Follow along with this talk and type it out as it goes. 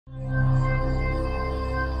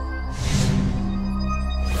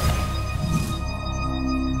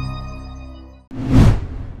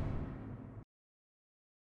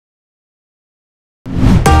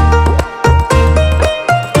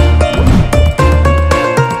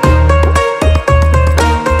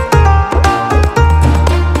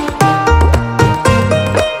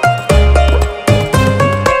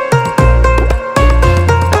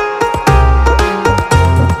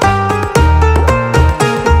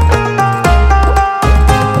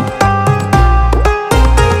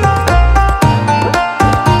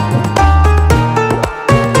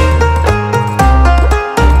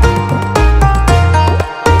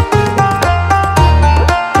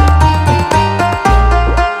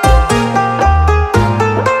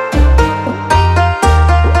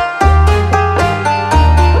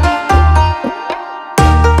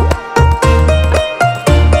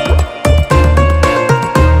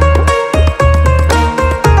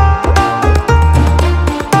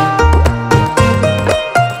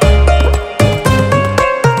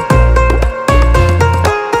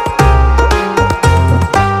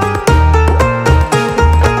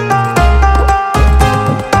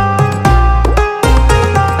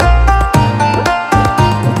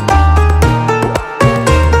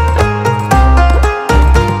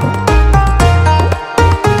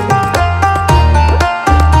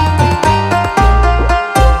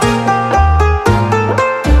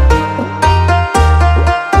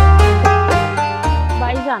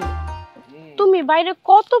বাইরে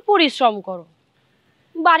কত পরিশ্রম করো,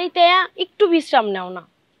 বাড়িতে একটু বিশ্রাম নাও না,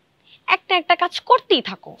 একটা একটা কাজ করতেই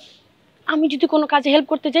থাকো। আমি যদি কোনো কাজে হেল্প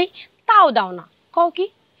করতে যাই তাও দাও না, কও কি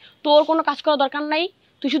তোর কোনো কাজ করা দরকার নাই,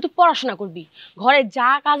 তুই শুধু পড়াশোনা করবি, ঘরে যা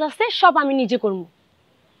কাজ আছে সব আমি নিজে করবো।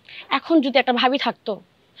 এখন যদি একটা ভাবি থাকতো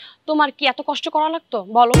তোমার কি এত কষ্ট করা লাগতো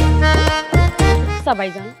বলো? আচ্ছা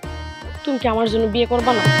ভাইজান, তুমি কি আমার জন্য বিয়ে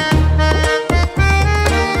করবা না?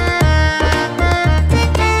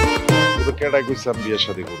 কেডা কইছে আমি বিয়ে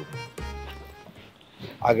শাদী করব?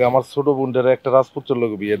 আগে আমার ছোট বোনটার একটা রাজপুত্রের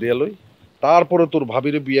লোক বিয়ে দিয়ে লই, তারপরে তোর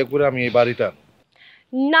ভাবিরে বিয়ে করে আমি এই বাড়িটা।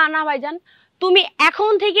 না না ভাইজান, তুমি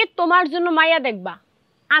এখন থেকে তোমার জন্য মাইয়া দেখবা।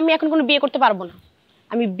 আমি এখন কোনো বিয়ে করতে পারবো না,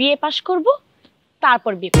 আমি বিয়ে পাস করব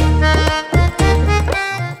তারপর বিয়ে করব।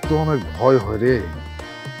 তো অনেক ভয় হয় রে,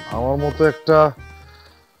 আমার মতো একটা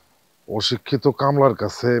অশিক্ষিত কামলার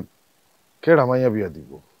কাছে কেডা মাইয়া বিয়া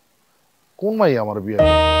দিব? কোন মাইয়া আমার বিয়া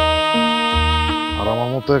দিবে? আর আমার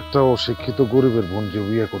মতো একটা অশিক্ষিত গরিবের বোন যে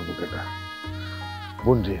বিয়ে করবো কেডা?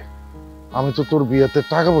 বোন রে, আমি তো তোর বিয়েতে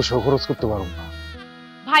টাকা পয়সা খরচ করতে পারবো না।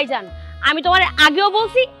 ভাইজান, আমি তোমার আগেও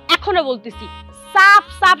বলছি এখনো বলতেছি, সাফ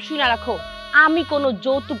সাফ শুনে রাখো, আমি কোনো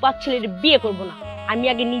যৌতুক বা ছেলের বিয়ে করব না। আমি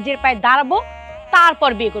আগে নিজের পায়ে দাঁড়াবো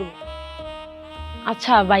তারপর বিয়ে করব।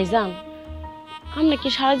 আচ্ছা ভাইজান, আমরা কি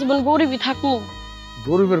সারা জীবন গরিবই থাকবো?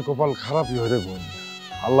 গরিবের কপাল খারাপই হয় রে বোন।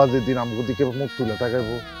 আল্লাহ যেদিন আমগো দিকে মুখ তুলে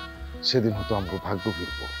তাকাইবো সেদিন হয়তো আমগো ভাগ্য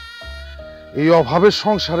ফিরবো। এই অভাবের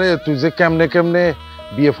সংসারে তুই যে কেমনে কেমনে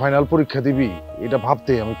বিয়ে ফাইনাল পরীক্ষা দিবি এটা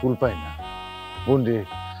ভাবতে আমি কুল পাই না। বোন রে,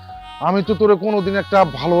 আমি তো তোরে কোনোদিন একটা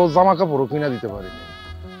ভালো জামা কাপড়ও কিনা দিতে পারিনি,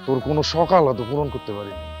 তোর কোনো সকাল হয়তো পূরণ করতে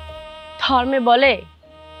পারিনি। ধর্মে বলে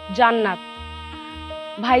জান্নাত।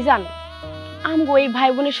 ভাইজান, আমগো এই ভাই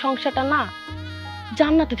বোনের সংসারটা না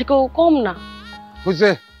জান্নাতের থেকেও কম না। বুঝছে,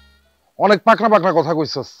 অনেক পাকনা পাকনা কথা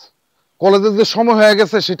কইছস। কলেজে যে সময় হয়ে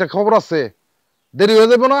গেছে সেটা খবর আছে, দেরি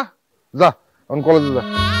হয়ে যাবে না? যা এখন কলেজে যা।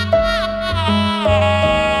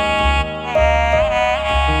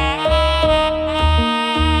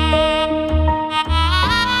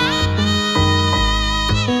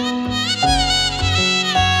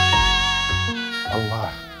 আল্লাহ,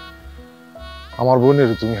 আমার বোনের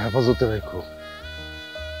তুমি হেফাজতে রাখো,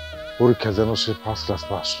 পরীক্ষা যেন সে ফার্স্ট ক্লাস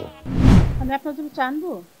পাস হয়। আমি আপনার জন্য চা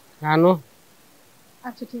আনবো? আনো।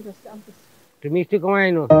 আচ্ছা ঠিক আছে, আনতেছি। তুমি একটু কমাই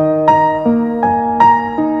আনো।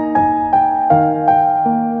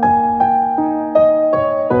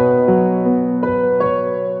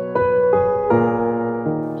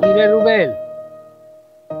 কি রে রুবেল,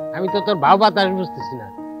 আমি তো তোর ভাও বাতাস বুঝতেছি না।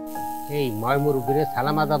 এই ময়মুর উপরে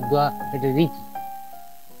সালাম আদাব দেওয়া এটা রীতি,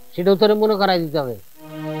 সেটাও তোরে মনে করাই দিতে হবে।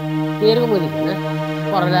 তুই এরকম বলিস না,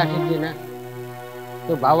 পড়ালে আসিস না,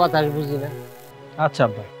 তোর ভাও বাতাস বুঝি না। আচ্ছা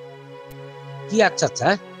আব্বা। কি আচ্ছা আচ্ছা?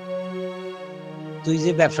 তুই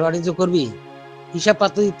যে ব্যবসা বাণিজ্য করবি হিসাব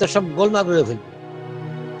পাতি তোর সব গোলমাল করে ফেলবি,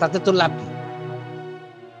 তাতে তোর লাভ কি?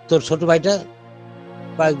 তোর ছোট ভাইটা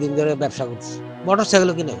কয়েকদিন ধরে ব্যবসা করছে, মোটর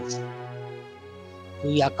সাইকেল কিনে হয়েছে,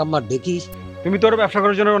 তুই আকাম্মার দেখিস। তুমি তোর ব্যবসা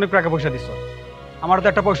করার জন্য অনেক টাকা পয়সা দিচ্ছ, আমার তো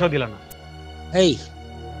একটা পয়সাও দিলা না। এই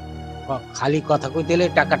খালি কথা কইতে এলে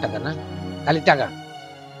টাকা টাকা না, খালি টাকা।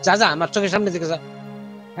 যা যা আমার চোখের সামনে থেকে যা।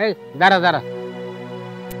 এই দাঁড়া দাঁড়া,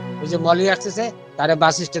 ওই যে মলি আসতেছে তারে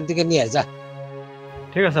বাস স্ট্যান্ড থেকে নিয়ে যা।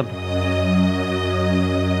 ঠিক আছে আব্বা।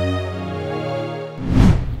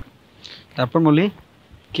 তারপর মলি,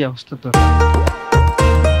 কি অবস্থা তোর?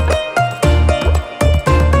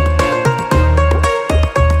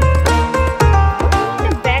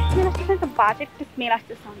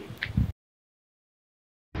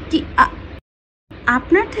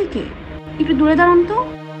 আপনার থেকে একটু দূরে দাঁড়ান তো।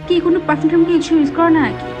 কি কোনো পারফিউম কি কিছু ইউজ করে না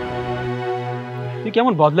নাকি? তুই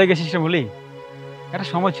কেমন বদলাই গেছিস রে বলি। একটা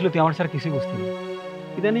সময় ছিল তুই আমার ছাড়া কিছুই বুঝতি না,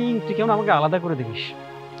 ইদানিং তুই কেমন আমাকে আলাদা করে দেখিস।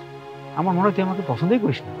 আমার মনে হয় তুই আমাকে পছন্দই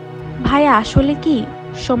করিস না। ভাইয়া আসলে কি,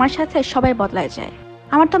 সময়ের সাথে সবাই বদলায় যায়।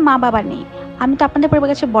 আমার তো মা বাবা নেই, আমি তো আপনাদের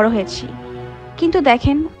পরিবারের কাছে বড় হয়েছি। কিন্তু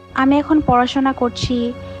দেখেন, আমি এখন পড়াশোনা করছি,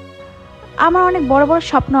 আমার অনেক বড় বড়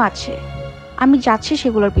স্বপ্ন আছে, আমি যাচ্ছি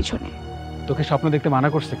সেগুলোর পিছনে। তোকে স্বপ্ন দেখতে মানা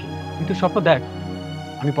করছে কি? কিন্তু স্বপ্ন দেখ।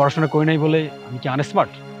 আমি পড়াশোনা করি নাই বলে আমি কি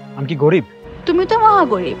আনস্মার্ট? আমি কি গরিব? তুমি তো মহা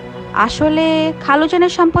গরিব। আসলে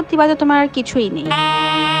খালুজানের সম্পত্তি বাদে তোমার আর কিছুই নেই।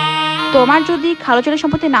 তোমার যদি খালুজানের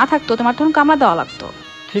সম্পত্তি না থাকতো তোমার তখন কামলা দেওয়া লাগতো।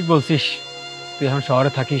 ঠিক বলছিস, তুই এখন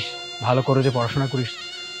শহরে থাকিস, ভালো করে যে পড়াশোনা করিস,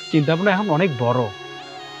 চিন্তা ভাবনা এখন অনেক বড়।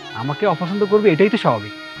 আমাকে অপছন্দ করবি এটাই তো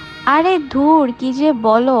স্বাভাবিক। আরে ধুর, কি যে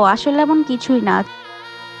বলো, আসলে এমন কিছুই না।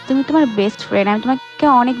 তুমি তোমার বেস্ট ফ্রেন্ড, আমি তোমাকে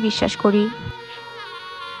অনেক বিশ্বাস করি।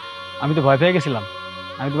 আমি তো ভয় পেয়ে গেছিলাম,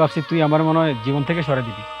 আমি তো ভাবছি তুই আমার মনে হয় জীবন থেকে সরে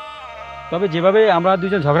দিবি। তবে যেভাবে আমরা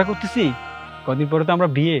দুজন ঝগড়া করতেছি, কদিন পরে তো আমরা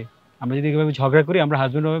বিয়ে, আমরা যদি এভাবে ঝগড়া করি আমরা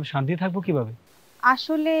হাজবেন্ড ওয়াইফ শান্তি থাকবো কিভাবে?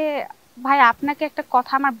 আসলে ভাই আপনাকে একটা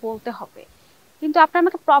কথা আমার বলতে হবে, কিন্তু আপনি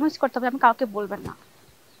আমাকে প্রমিস করতে হবে আপনি কাউকে বলবেন না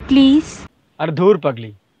প্লিজ। আরে ধুর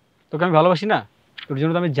পাগলি, তোকে আমি ভালোবাসি না? তোর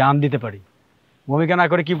জন্য তো আমি জান দিতে পারি। ভূমিকা না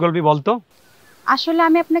করে কি বলবি বলতো? আসলে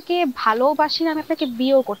আমি আপনাকে ভালোবাসি না, আমি আপনাকে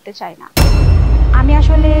বিয়েও করতে চাই না। আমি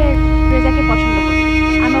আসলে রেজাকে পছন্দ করি,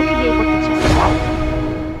 আমি ওকে বিয়ে করতে চাই।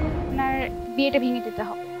 আপনার বিয়েটা ভেঙে দিতে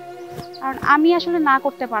হবে, কারণ আমি আসলে না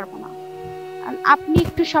করতে পারবো না। আর আপনি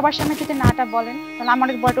একটু সবার সামনে যদি নাটা বলেন তাহলে আমার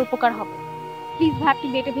অনেক বড় উপকার হবে। প্লিজ ভাই আপনি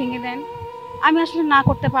বিয়েটা ভেঙে দেন, আমি আসলে না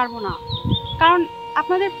করতে পারবো না, কারণ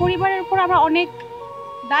আপনাদের পরিবারের উপর আমার অনেক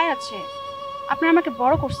দায় আছে। আপনারা আমাকে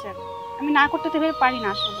বড় করছেন, আমি না করতে তো ভেবে পারি না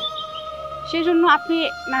আসলে, সেই জন্য আপনি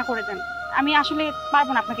না করে দেন। আমি আসলে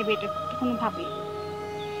পারবো না আপনাকে বিয়েটা কোনোভাবেই,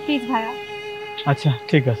 প্লিজ ভাইয়া। আচ্ছা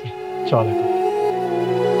ঠিক আছে, চল এখন।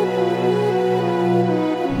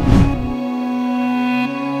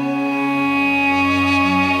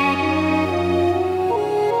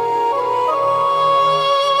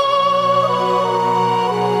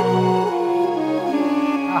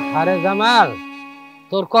 আরে জামাল,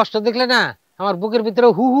 তোর কষ্ট দেখলে না আমার বুকের ভিতরে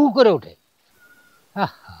হু হু করে ওঠে।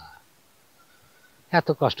 এত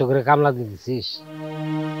কষ্ট করে কামলা দিয়েছিস,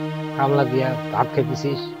 কামলা দিয়া ভাত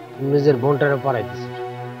খেতেছিস, নিজের বোনটারে পড়াই দিছিস,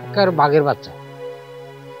 একেবারে বাঘের বাচ্চা।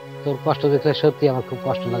 তোর কষ্ট দেখলে সত্যি আমার খুব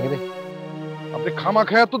কষ্ট লাগে রে। আপনি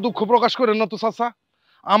খামাখায়া তো দুঃখ প্রকাশ করেন না তো চাচা।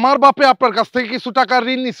 আমার বাপে আপনার কাছ থেকে কিছু টাকা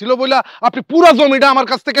ঋণ নিছিল বইলা আপনি পুরা জমিটা আমার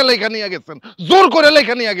কাছ থেকে লেখা নিয়ে গেছেন, জোর করে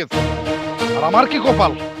লেখা নিয়ে গেছেন। আর আমার কি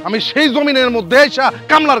কপাল, আমি সেই জমিনের মধ্যে এসে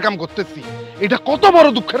কামলার কাম করতেছি। এটা কত বড়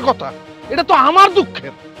দুঃখের কথা, এটা তো আমার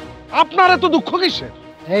দুঃখের, আপনার এত দুঃখ কিসের?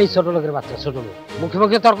 এই ছোট লোকের বাচ্চা, ছোট লোক, মুখে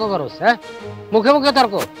মুখে তর্ক করস? হ্যাঁ, মুখে মুখে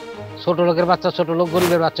তর্ক। ছোট লোকের বাচ্চা ছোট লোক,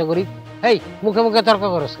 গরিবের বাচ্চা গরিব। এই মুখে মুখে তর্ক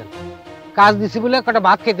করস কেন? কাজ দিছি বলে কটা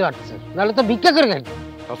ভাত খেতে পারতেছে, নাহলে তো ভিক্ষা করে খাই।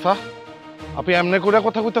 আচ্ছা, আপনি এমনি করে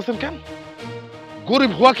কথা কইতাছেন কেন?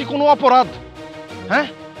 গরিব হওয়া কি কোনো অপরাধ? হ্যাঁ,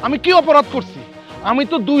 আমি কি অপরাধ করছি? আমি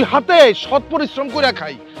তো দুই হাতে সৎ পরিশ্রম করে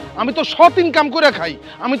খাই, আমি তো সৎ ইনকাম করে খাই,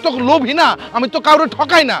 আমি তো লোভী না, আমি তো কারো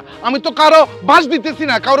ঠকাই না, আমি তো কারো বাস দিতেছি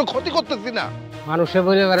না, কারো ক্ষতি করতেছি না। মানুষে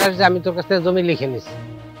বলে বেড়াস যে আমি তোর কাছ থেকে জমি লিখে নিছি,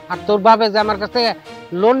 আর তোর বাপে যে আমার কাছ থেকে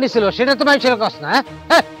লোন নিছিল সেটা তো মানুষের কষ্ট না।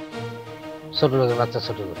 হ্যাঁ, ছোট লোকের বাচ্চা,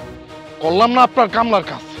 ছোট লোক। করলাম না আপনার কামলার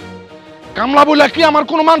কাজ, কামলা বলে কি আমার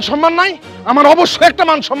কোনো মান সম্মান নাই? আমার অবশ্যই একটা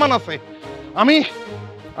মান সম্মান আছে। আমি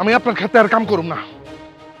আমি আপনার ক্ষেত্রে আর কাম করুম না।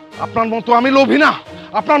 আপনার মতো আমি লোভী না,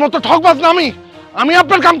 আপনার মতো ঠকবাজ না, আমি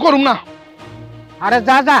আপনার কাম করুম না। আরে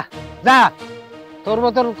যা যা যা, তোর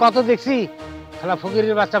মতন কত দেখছি, খেলা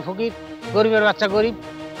ফকিরের বাচ্চা ফকির, গরিবের বাচ্চা গরিব।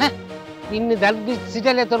 হ্যাঁ, ইমনি ধান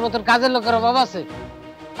ছিটালে তোর মতন কাজের লোকের অভাব আছে?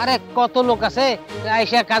 আরে কত লোক আছে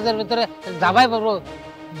আইসা কাজের ভিতরে যাবাই পাবো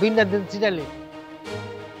বিনা দিন ছিটালে,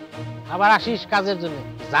 আবার আসিস কাজের জন্য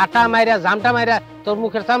জাটা মাইরা জামটা মাইরা তোর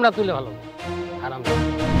মুখের চামড়া তুলে ভালো আরাম।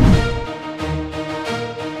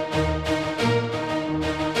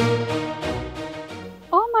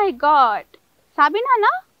 ও মাই গড, সাবিনা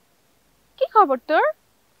না? কি খবর তোর?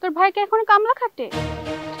 তোর ভাইকে এখন কামলা খাটে?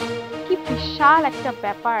 কি বিশাল একটা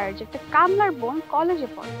ব্যাপার যে একটা কামলার বোন কলেজে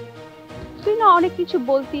পড়ে। তুই না অনেক কিছু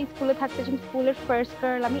বলতি স্কুলে থাকতে, যে স্কুলের ফার্স্ট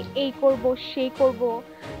গার্ল, আমি এই করব সেই করব,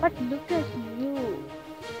 but look at U,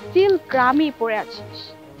 still গ্রামেই পড়ে আছিস।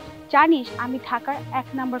 জানিস আমি ঢাকার 1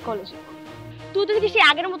 নাম্বার কলেজে পড়ি। তুই তো দেখি সেই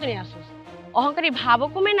আগের মতনই আসিস, অহংকারী ভাবও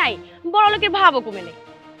কমে নাই, বড় লোকের ভাবও কমে নেই।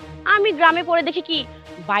 আমি গ্রামে পড়ে দেখি কি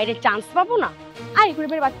বাইরে চান্স পাবো না? আয়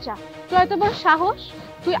গরিবের বাচ্চা, তুই এত বড় সাহস,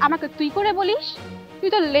 তুই আমাকে তুই করে বলিস? তুই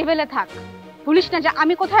তো লেভেলে থাক, ভুলিস না যে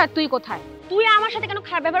আমি কোথায় আর তুই কোথায়। তুই আমার সাথে কেন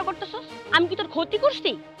খারাপ ব্যবহার করতেছস? আমি কি তোর ক্ষতি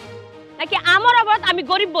করছি নাকি আমার অপরাধ আমি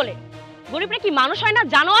গরিব বলে? গরিবরা কি মানুষ হয় না,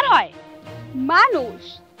 জানোয়ার হয়? মানুষ,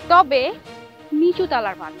 তবে নিচু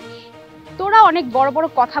তালার মানুষ। তোরা অনেক বড় বড়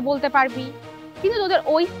কথা বলতে পারবি, কিন্তু তোদের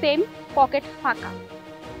ওই সেম পকেট ফাঁকা।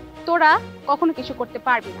 তোরা কখনো কিছু করতে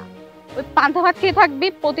পারবি না, ওই পান্তা ভাত খেয়ে থাকবি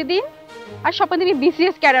প্রতিদিন, আর স্বপ্ন দিবি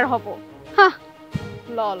বিসিএস ক্যাডার হব। হ্যাঁ,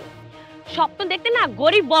 লল। স্বপ্ন দেখতে না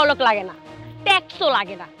গরিব বড়লোক লাগে না, ট্যাক্সও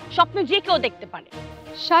লাগে না, স্বপ্ন যে কেউ দেখতে পারে।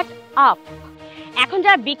 Shut up. এখন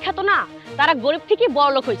যারা বিখ্যাত না তারা গরিব থেকে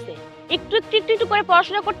বড়লোক হয়েছে, একটু একটু একটু একটু করে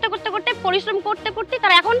পড়াশোনা করতে করতে করতে পরিশ্রম করতে করতে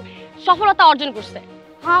তারা এখন সফলতা অর্জন করছে।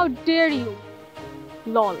 হাউ ডেয়ার ইউ,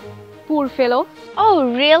 লল, পুর ফেলো। Oh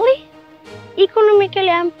really?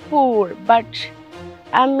 Economically I'm poor but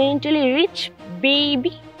I'm mentally rich,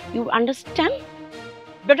 baby. You understand?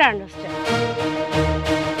 Better understand.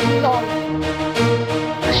 লল।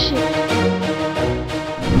 Shit.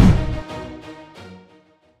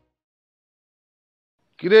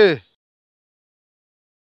 কিরে,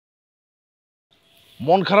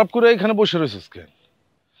 মন খারাপ করে এখানে বসে রয়েছিস কেন?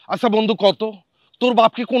 আচ্ছা বন্ধু, কত তোর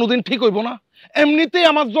বাপ কি কোনোদিন ঠিক হইব না? এমনিতেই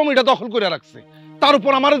আমার জমিটা দখল করে রাখছে, তার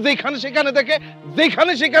উপর আমার যেখানে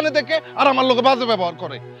সেখানে দেখে আর আমার লোকে বাজে ব্যবহার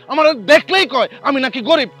করে। আমার দেখলেই কয় আমি নাকি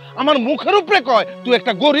গরিব, আমার মুখের উপরে কয় তুই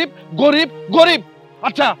একটা গরিব গরিব গরিব।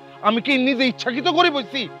 আচ্ছা আমি কি নিজে ইচ্ছাকৃত গরিব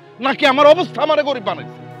হইছি নাকি আমার অবস্থা আমারে গরিব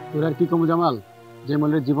বানাইছে? তোর আর কি কম জামাল, যে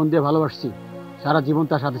মলের জীবন দিয়ে ভালোবাসছি, সারা জীবন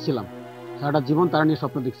তার সাথে ছিলাম, সারাটা জীবন তার নিয়ে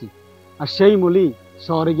স্বপ্ন দেখছি, আর সেই মলি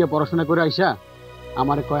শহরে গিয়ে পড়াশোনা করে আইসা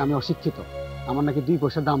আমারে কয় আমি অশিক্ষিত, আমার নাকি 2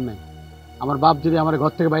 পয়সার দাম নেই। আমার বাপ যদি আমার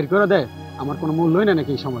ঘর থেকে বাইর করে দেয় আমার কোনো মূল্যই নেই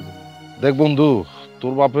নাকি এই সমাজে। দেখ বন্ধু,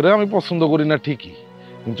 তোর বাপেরে আমি পছন্দ করি না ঠিকই,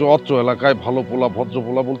 কিন্তু অত্র এলাকায় ভালো পোলা ভদ্র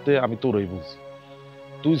পোলা বলতে আমি তোরই বুঝি।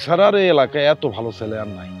 তুই ছাড়া আর এই এলাকায় এত ভালো ছেলে আর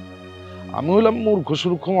নাই। আমি হইলাম মূর্খ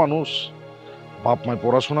সুরক্ষ মানুষ, বাপ মায়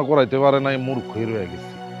পড়াশোনা করাইতে পারে নাই, মূর্খই রয়ে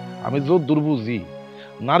গেছি। আমি যদ্দূর বুঝি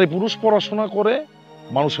নারী পুরুষ পড়াশোনা করে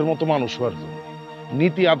মানুষের মতো মানুষ হওয়ার জন্য,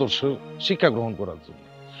 নীতি আদর্শ শিক্ষা গ্রহণ করার জন্য।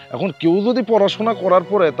 এখন কেউ যদি পড়াশোনা করার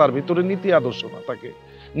পরে তার ভিতরে নীতি আদর্শ না থাকে,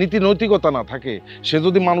 নীতি নৈতিকতা না থাকে, সে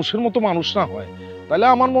যদি মানুষের মতো মানুষ না হয়, তাহলে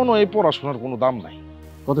আমার মনে হয় এই পড়াশোনার কোনো দাম নাই।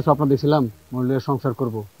 কত স্বপ্ন দেখছিলাম মূল্যের সংসার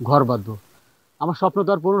করব, ঘর বাঁধবো, আমার স্বপ্ন তো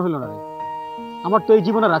আর পূরণ হলো না রে। আমার তো এই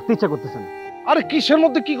জীবনে রাখতে ইচ্ছা করতেছে না। আরে কিসের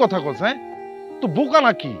মধ্যে কি কথা কস? হ্যাঁ, তো বোকা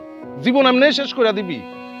নাকি? জীবন এমনি শেষ করে দিবি?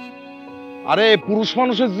 আরে পুরুষ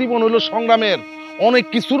মানুষের জীবন হইলো সংগ্রামের, অনেক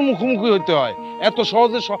কিছুর মুখোমুখি হইতে হয়, এত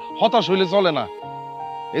সহজে হতাশ হইলে চলে না।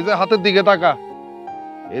 এই যে হাতের দিকে তাকা,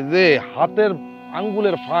 এই যে হাতের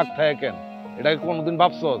আঙ্গুলের ফাঁক থাকে কেন, এটাকে কোনোদিন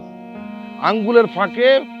ভাবছস? আঙ্গুলের ফাঁকে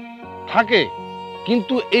থাকে,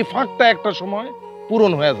 কিন্তু এই ফাঁকটা একটা সময়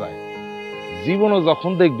পূরণ হয়ে যায়। জীবনে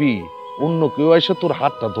যখন দেখবি অন্য কেউ এসে তোর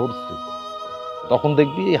হাতটা ধরছে, তখন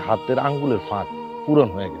দেখবি এই হাতের আঙ্গুলের ফাঁক পূরণ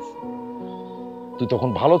হয়ে গেছে। তুই তখন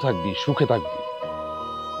ভালো থাকবি, সুখে থাকবি,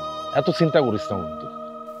 এত চিন্তা করিস না বন্ধু।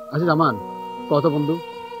 আচ্ছা জামান, কত বন্ধু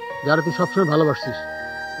যারা তুই সবসময় ভালোবাসছিস,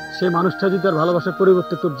 সেই মানুষটা যদি তার ভালোবাসার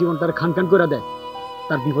পরিবর্তে তোর জীবনটার খান খান করে দেয়,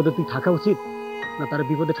 তার বিপদে তুই থাকা উচিত না তার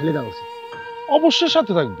বিপদে ঠেলে দেওয়া উচিত? অবশ্যই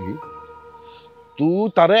সাথে থাকবি। তুই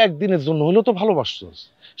তারে একদিনের জন্য হলেও তো ভালোবাসছিস,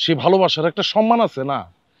 সে ভালোবাসার একটা সম্মান আছে না?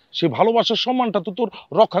 সে ভালোবাসার সম্মানটা তো তোর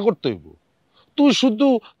রক্ষা করতে হইব। তুই শুধু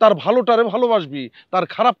তার ভালোটারে ভালোবাসবি, তার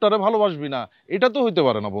খারাপটারে ভালোবাসবি না, এটা তো হইতে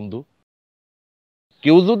পারে না বন্ধু।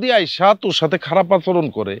 কেউ যদি আইসা তোর সাথে খারাপ আচরণ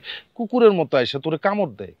করে, কুকুরের মতো আইসা তোরে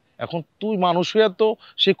কামড় দেয়, এখন তুই মানুষ হইয়া তো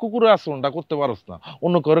সে কুকুরের আচরণটা করতে পারস না,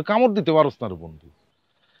 অন্য কাউরে কামড় দিতে পারস না রে বন্ধু।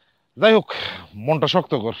 যাই হোক, মনটা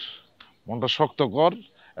শক্ত কর, মনটা শক্ত কর,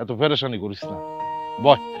 এত পেরেশানি করিস না।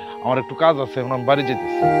 বয়, আমার একটু কাজ আছে, এখন আমি বাড়ি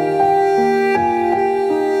যেতেছি।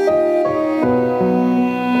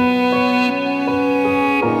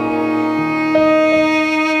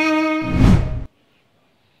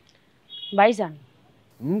 ভাইজান,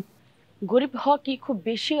 গরিব হওয়া কি খুব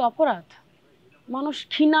বেশি অপরাধ? মানুষ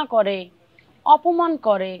ঘৃণা করে, অপমান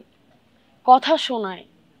করে, কথা শোনায়।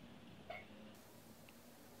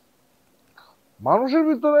 মানুষের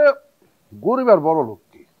ভিতরে গরিব আর বড় লোক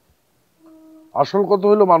কি? আসল কথা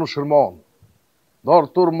হইলো মানুষের মন। ধর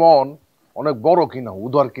তোর মন অনেক বড় কিনা,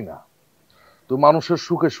 উদার কিনা, তুই মানুষের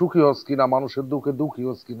সুখে সুখী হস কিনা, মানুষের দুঃখে দুঃখী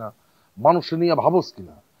হস কিনা, মানুষের নিয়ে ভাবস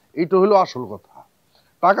কিনা, এইটা হইলো আসল কথা।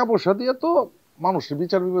 টাকা পয়সা দিয়ে তো মানুষের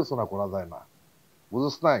বিচার বিবেচনা করা যায় না,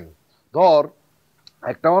 বুঝছ নাই? ধর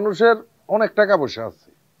একটা মানুষের অনেক টাকা পয়সা আছে,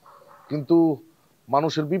 কিন্তু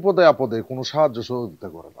মানুষের বিপদে আপদে কোনো সাহায্য সহযোগিতা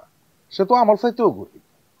করে না, সে তো আমার চাইতেও গরিব।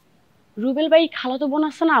 রুবেল ভাই খালাতো বোন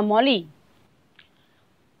আছে না, মলি,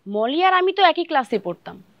 মলি আর আমি তো একই ক্লাসে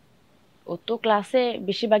পড়তাম। ও তো ক্লাসে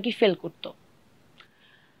বেশিরভাগই ফেল করতো।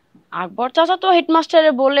 আকবর চাচা তো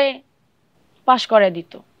হেডমাস্টারে বলে পাশ করে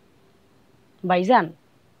দিত। ভাইজান,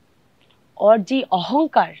 ওর যে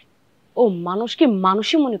অহংকার, ও মানুষকে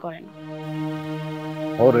মানুষই মনে করে না।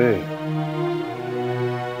 ওরে,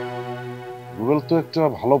 রুবেল তো একটা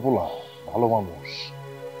ভালো পোলা, ভালো মানুষ,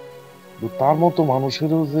 তার মতো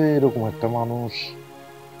মানুষেরও যে এরকম একটা মানুষ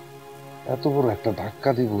এত বড় একটা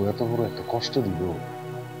ধাক্কা দিব, এত বড় একটা কষ্ট দিব,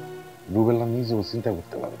 রুবেল না নিজেও চিন্তা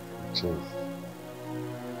করতে পারে।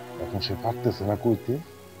 এখন সে পারতেছে না কইতে,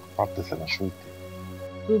 পারতেছে না সইতে।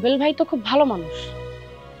 রুবেল ভাই তো খুব ভালো মানুষ,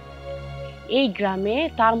 এই গ্রামে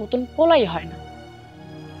তার মতন পোলাই হয় না।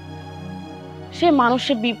 সে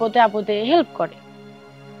মানুষের বিপদে আপদে হেল্প করে,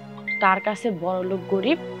 তার কাছে বড় লোক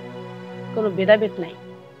গরিব কোনো ভেদাভেদ নাই।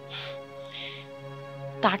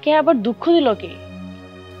 তাকে আবার দুঃখ দিল কে?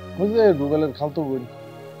 ওই যে রুবেলের খালতো বোন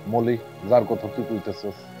মলি, যার কথা তুই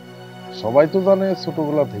কইতেছিস। সবাই তো জানে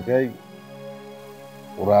ছোটবেলা থেকেই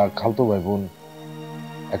ওরা খালতো ভাই বোন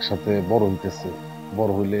একসাথে বড় হইতেছে,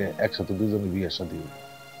 বড় হইলে একসাথে দুজনে বিয়ে শাদী।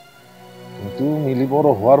 কিন্তু মিলি বড়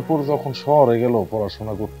হওয়ার পর যখন শহরে গেল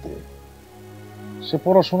পড়াশোনা করতে, সে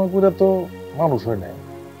পড়াশোনা করে তো মানুষ হয় নাই,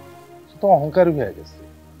 সে তো অহংকারী হয়ে গেছে।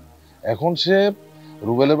 এখন সে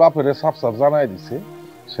রুবেলের বাপের সাফ সাফ জানাই দিছে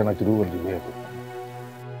সে নাকি রুবেল বিয়ে করবে।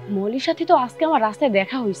 মলির সাথে তো আজকে আমার রাস্তায়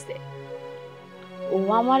দেখা হইছে, ও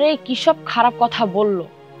আমারে কি সব খারাপ কথা বলল।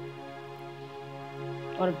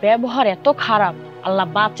 ওর ব্যবহার এত খারাপ, আল্লাহ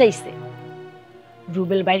বাঁচাইছে।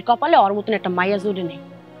 রুবেল ভাইয়ের কপালে ওর মতন একটা মাইয়া জুড়ে নেই।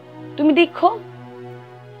 তুমি দেখো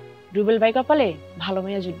রুবেল ভাই কপালে ভালো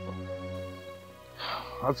মাইয়া জুটবো।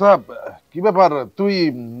 আচ্ছা কি ব্যাপার, তুই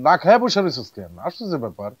না খায় বসে রয়েছিস কেন? আসছিস যে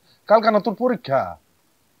ব্যাপার, কালকে না তোর পরীক্ষা,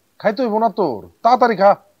 খাইতে হইব না তোর? তাড়াতাড়ি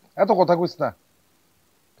খা, এত কথা কইস না,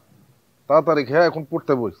 তাড়াতাড়ি খা, এখন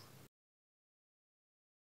পড়তে বস।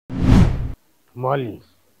 মলি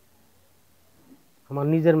আমার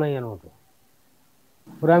নিজের মাইয়ার মতো,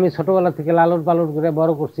 ওরা আমি ছোটবেলা থেকে লালন পালন করে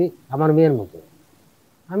বড় করছি আমার মেয়ের মতো।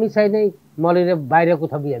 আমি চাই নাই মলিরে বাইরে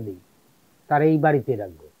কোথাও বিয়ে দিই, তার এই বাড়িতে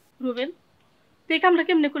রাখবো। রুবেল, তুই কামটা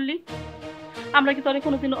কেমনে করলি? আমরা কি তোরে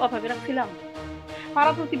কোনোদিনও অভাবে রাখছিলাম?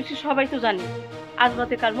 পাড়া প্রতিবেশী সবাই তো জানি আজ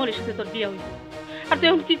রাতে কাল মলির সাথে তোর বিয়ে হইল, আর তুই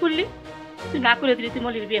এখন কি করলি? তুই না করে দিলি তুই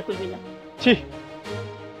মলির বিয়ে করবি না। ছি,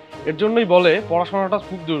 এর জন্যই বলে পড়াশোনাটা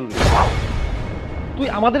খুব জরুরি। তুই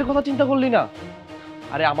আমাদের কথা চিন্তা করলি না?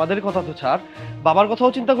 আরে আমাদের কথা তো ছাড়, বাবার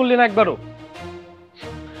কথাও চিন্তা করলি না একবারও?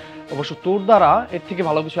 অবশ্য তোর দ্বারা এর থেকে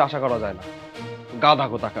ভালো কিছু আশা করা যায় না, গাধা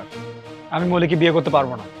কোথাকার। আমি মলিকে বিয়ে করতে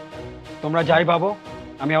পারবো না। তোমরা যাই ভাবো,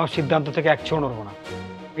 আমি আমার সিদ্ধান্ত থেকে এক ছো নড়বো না।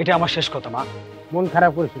 এটা আমার শেষ কথা মা। মন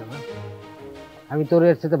খারাপ করিস না, আমি তোর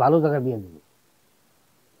এর সাথে ভালো জায়গায় বিয়ে দেবো,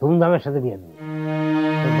 ধুমধামের সাথে বিয়ে দেবো।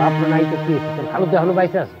 তোর বাপ নাই তো কি, তোর খালু তো এখনো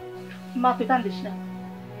বাইসে আছে। মা তুই কান্দিস না,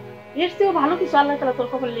 এর চেয়েও ভালো কিছু আল্লাহ তাআলা তোর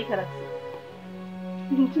কপালে লেখা রাখছে।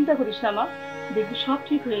 তুই চিন্তা করিস না মা, দেখবি সব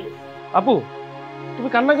ঠিক হয়ে গেছে। আপু তুমি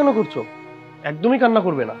কান্না কেন করছো? একদমই কান্না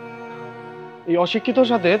করবে না। এই অশিক্ষিতর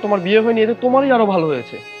সাথে তোমার বিয়ে হয়নি, এতে তোমারই আরো ভালো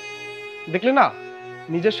হয়েছে। দেখলে না,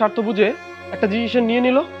 নিজের স্বার্থ বুঝে একটা ডিসিশন নিয়ে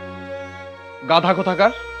নিল, গাধা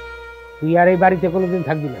কোথাকার। তুই আর এই বাড়িতে কোনোদিন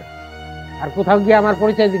থাকবি না, আর কোথাও গিয়ে আমার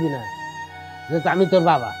পরিচয় দিবি না, যেহেতু আমি তোর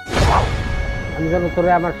বাবা। আমি যেন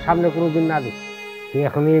তোরে আমার সামনে কোনোদিন না দেখি। তুই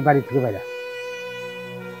এখন এই বাড়ি থেকে বাইরে,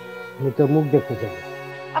 আমি তোর মুখ দেখতে চাই।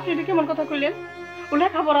 আপনি এটা কেমন কথা কইলেন? ও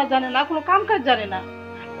লেখাপড়া জানে না, কোনো কাম কাজ জানে না,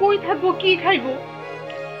 কই থাকবো কি খাইবো?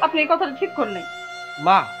 আপনি এই কথাটা ঠিক করেন নাই।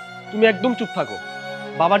 মা তুমি একদম চুপ থাকো,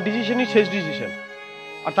 বাবার ডিসিশনই শেষ ডিসিশন।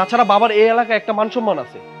 আর তাছাড়া বাবার এই এলাকায় একটা মান সম্মান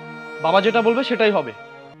আছে, বাবা যেটা বলবে সেটাই হবে,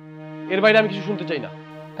 এর বাইরে আমি কিছু শুনতে চাই না।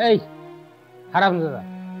 এই হারাম দাদা,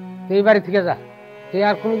 তুই এই বাড়ি থেকে যা, তুই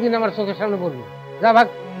আর কোনোদিন আমার চোখের সামনে পড়বি, যা ভাগ।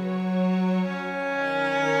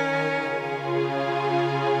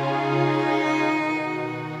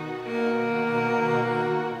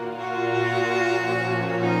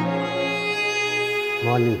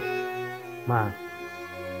 মলি মা,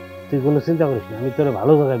 তুই কোনো চিন্তা করিস না, আমি তোর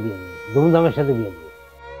ভালো জায়গায় বিয়ে দেবো, ধুমধামের সাথে বিয়ে দেবো।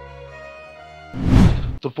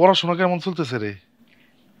 তোর পড়াশোনা কেমন চলতেছে রে?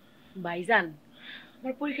 ভাইজান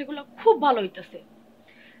আমার পরীক্ষাগুলো খুব ভালো হইতাছে,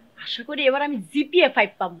 আশা করি এবার আমি জিপিএ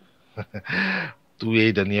 5 পাবো। তুই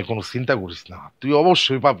এইটা নিয়ে কোনো চিন্তা করিস না, তুই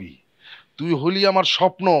অবশ্যই পাবি। তুই হলি আমার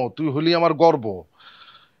স্বপ্ন, তুই হলি আমার গর্ব।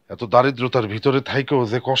 এত দারিদ্রতার ভিতরে থাইকেও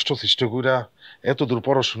যে কষ্ট সৃষ্টি কইরা এত দূর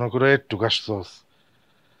পড়াশোনা করে একটু আসছস,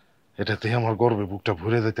 এটাতে আমার গর্বে বুকটা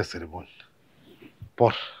ভরে যাইতেছে রে বোন।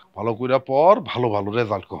 পড়, ভালো কইরা পড়, ভালো ভালো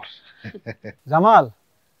রেজাল্ট কর। জামাল,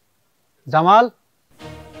 জামাল,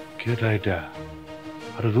 কেটা এটা?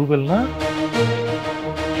 আরে রুবেল না?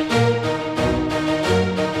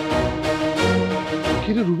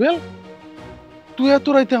 কিরে রুবেল, তুই এত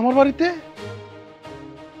রাইতে আমার বাড়িতে?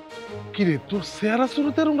 কিরে তোর চেহারা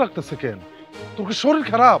শুরুতে এরকম লাগতেছে কেন? তোর কি শরীর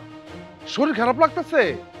খারাপ? শরীর খারাপ লাগতেছে?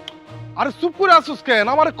 আরে চুপ করে আসুস কেন?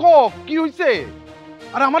 আমারে ক কি হইছে?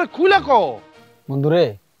 আরে আমারে খুইলা ক। বন্ধুরে,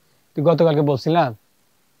 তুই গতকালকে বলছিলাম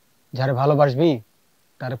যারে ভালোবাসবি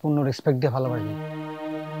তারে পূর্ণ রেসপেক্ট দিয়ে ভালোবাসবি,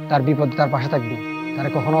 তার বিপদে তার পাশে থাকবি, তারে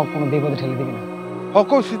কখনো কোনো বিপদে ঠেলে দিবি না।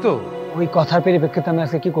 কইছি তো। ওই কথার পরিপ্রেক্ষিতে আমি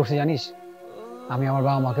আজকে কি করছি জানিস? আমি আমার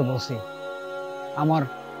বাবা মাকে বলছি আমার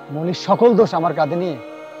মলির সকল দোষ আমার কাঁধে নিয়ে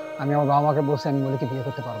আমি আমার বাবা মাকে বলছি আমি মলিকে বিয়ে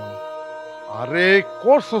করতে পারবো না। আরে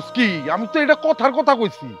করছস কি? আমি তো এটা কথার কথা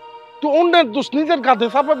কইছি, তুই অন্যের দোষ নিজের কাঁধে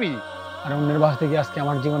চাপাবি? আর অন্যের বাসা থেকে আজকে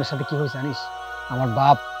আমার জীবনের সাথে কি হয়েছে জানিস? আমার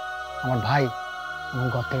বাপ, আমার ভাই আমার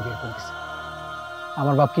ঘর থেকে বের করে দিছে।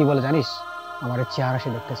 আমার বাপ কি বলে জানিস? আমার চেহারা সে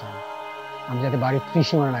দেখতে চায় না, আমি যাতে বাড়ির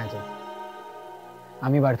ত্রিসীমানা না যাই।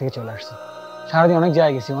 আমি বাড়ি থেকে চলে আসছি, সারাদিন অনেক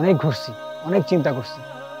জায়গায় গেছি, অনেক ঘুরছি, অনেক চিন্তা করছি।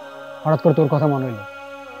 হঠাৎ করে তোর কথা মনে হইলো,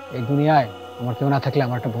 এই দুনিয়ায় আমার কেউ না থাকলে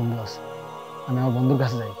আমার একটা বন্ধু আছে, আমি আমার বন্ধুর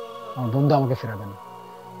কাছে যাই, আমার বন্ধু আমাকে ফেরাবে না।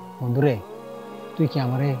 বন্ধুরে, তুই কি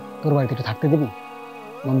আমারে তোর বাড়িতে একটু থাকতে দিবি?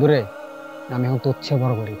 বন্ধুরে, আমি এখন তোর চেয়ে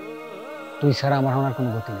বড় করি, তুই ছাড়া আমার আর কোনো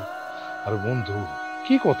গতি নেই। আরে বন্ধু,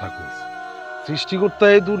 কি কথা কইস? সৃষ্টিকর্তা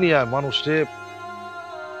এই দুনিয়ায় মানুষে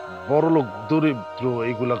বড়লোক দরিদ্র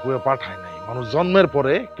এইগুলা কয়ে পাঠায় নাই। মানুষ জন্মের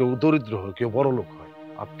পরে কেউ দরিদ্র হয়, কেউ বড়লোক হয়।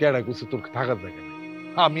 আর কেডা কিছু তোর থাকার জায়গা নেই।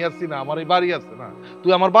 আমি আছি না, আমার এই বাড়ি আছে না,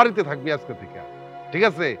 তুই আমার বাড়িতে থাকবি আজকে থেকে, ঠিক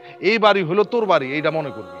আছে? এই বাড়ি হলো তোর বাড়ি, এইটা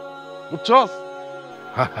মনে করবি, বুঝছস?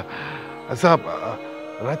 আচ্ছা,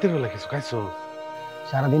 রাতের বেলা কিছু খাইছো?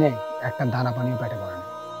 সারাদিনে একটা দানা পানিও পেটে পড়ে না।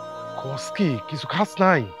 কস কি কিছু খাস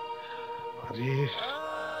নাই? আরে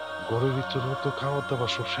ঘরের ভিতরে তো খাওয়া দাওয়া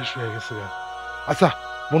সব শেষ হয়ে গেছে। আচ্ছা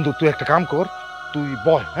বন্ধু, তুই একটা কাম কর, তুই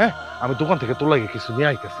বয়, হ্যাঁ, আমি দোকান থেকে তোর লাগে কিছু নিয়ে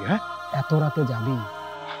আইতেছি। হ্যাঁ, এত রাতে যাবি?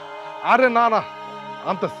 আরে না না,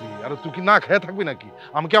 আনতেছি। আরে তুই কি না খেয়ে থাকবি নাকি?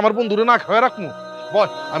 আমি কি আমার বন্ধুরে না খাওয়া রাখবো? বয়,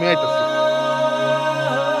 আমি আইতেছি।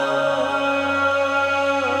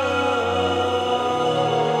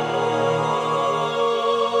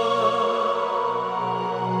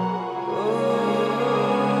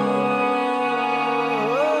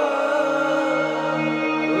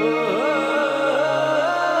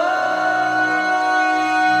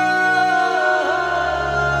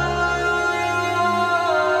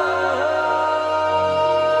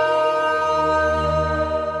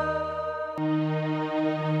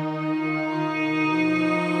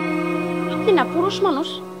 না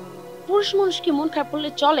পুরুষ মানুষ কি মন খারাপ করলে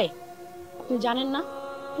চলে? আপনি জানেন না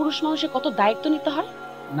পুরুষ মানুষের কত দায়িত্ব নিতে হয়?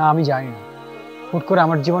 না, আমি জানি না। হুট করে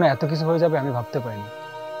আমার জীবনে এত কিছু হয়ে যাবে আমি ভাবতে পারিনি।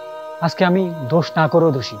 আজকে আমি দোষ না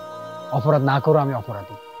করেও দোষী, অপরাধ না করেও আমি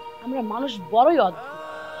অপরাধী। আমরা মানুষ বড়ই অদ্ভুত।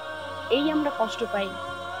 এই আমরা কষ্ট পাই,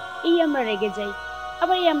 এই আমরা রেগে যাই,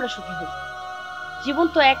 আবার এই আমরা সুখী হই। জীবন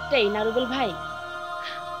তো একটাই না রুবেল ভাই?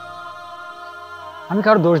 আমি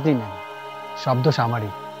কারো দোষ দিই না, সব দোষ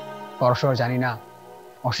আমারই। পড়াশোনা জানি না,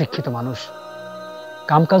 অশিক্ষিত মানুষ,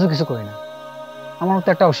 কাম কাজও কিছু করি না। আমার মতো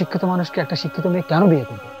একটা অশিক্ষিত মানুষকে একটা শিক্ষিত মেয়ে কেন বিয়ে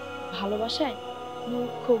করবে? ভালোবাসায়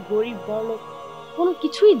মূর্খ গরিব বড়লোক কোনো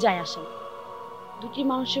কিছুই যায় আসে না। দুটি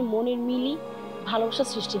মানুষের মনের মিলই ভালোবাসা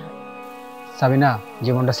সৃষ্টি হয়। সাবিনা,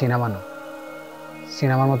 জীবনটা সিনেমা না,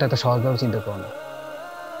 সিনেমার মতো এত সহজভাবে চিন্তা করো না।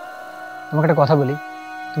 তোমাকে একটা কথা বলি,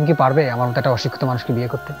 তুমি কি পারবে আমার মতো একটা অশিক্ষিত মানুষকে বিয়ে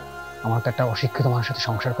করতে, আমার মতো একটা অশিক্ষিত মানুষের সাথে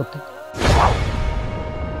সংসার করতে?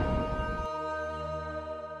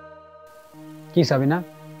 কি সাবিনা,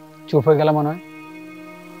 চুপ হয়ে গেলাম মনে হয়?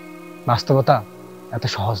 বাস্তবতা এত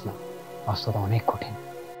সহজ না, বাস্তবতা অনেক কঠিন।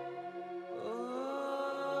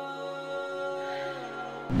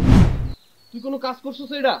 তুই কোনো কাজ করছিস?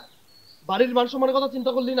 এটা বাড়ির মান সম্মানের কথা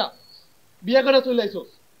চিন্তা করলি না? বিয়ে করে চলে আইছস।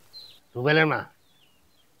 রুবেলের মা,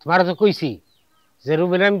 তোমার তো কইছি যে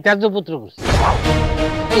রুবেলের আমি ত্যায্য পুত্র করছি।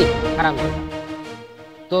 এই খারাপ,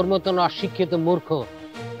 তোর মতন অশিক্ষিত মূর্খ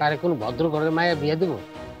তারে কোন ভদ্র ঘরের মায়া বিয়ে দেব?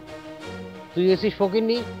 তুই এসিস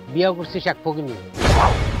ফকিরনি, বিয়ে করছিস এক ফকিরনি,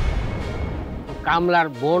 কামলার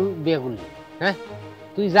বোন বিয়ে করলি। হ্যাঁ,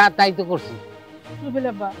 তুই যা তাই তো করছিস। রুবেল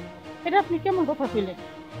আব্বা, এটা আপনি কেমন কথা কইলেন?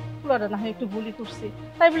 পোলাটা না হয় একটু ভুলই করছি,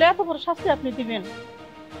 তাই বলে এত বড় শাস্তি আপনি দিবেন?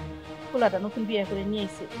 পোলাটা নতুন বিয়ে করে নিয়ে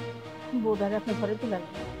এসে বউদারে আপনার ঘরে তুলেন।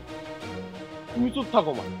 তুমি চুপ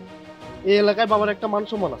থাকো মা। এই এলাকায় বাবার একটা মান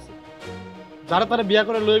সম্মান আছে, যারা তারা বিয়ে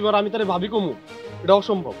করে লইবার আমি তারে ভাবি কমু, এটা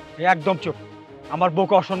অসম্ভব। একদম চুপ, আমার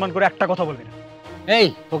বউকে অসম্মান করে একটা কথা বলবি না। এই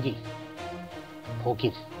ফকির,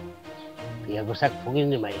 ফকির বিয়ে করছে এক ফকির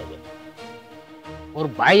নিয়ে মাইয়া দেবে। ওর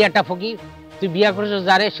ভাই একটা ফকির, তুই বিয়ে করেছ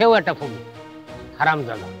যারে সেও একটা ফকির। হারাম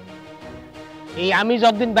জানা। এই আমি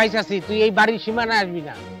যতদিন বাইচ আছি তুই এই বাড়ির সীমানা আসবি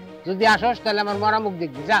না। যদি আসস তাহলে আমার মরা মুখ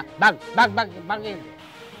দেখবি। যা ভাগ ভাগ ভাগ ভাগ।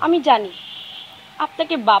 আমি জানি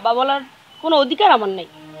আপনাকে বাবা বলার কোনো অধিকার আমার নেই।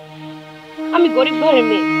 আমি গরিব ঘরের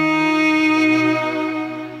মেয়ে,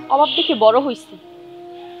 অভাব দেখে বড় হইছি,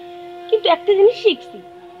 কিন্তু একটা জিনিস শিখছি,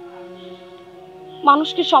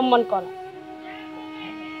 মানুষকে সম্মান করা।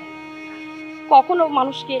 কখনো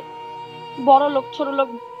মানুষকে বড় লোক ছোট লোক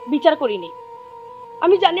বিচার করিনি।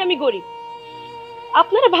 আমি জানি আমি গরিব,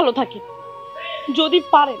 আপনারা ভালো থাকেন। যদি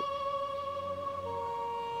পারেন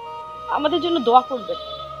আমাদের জন্য দোয়া করবেন।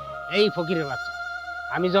 এই ফকিরের বাচ্চা,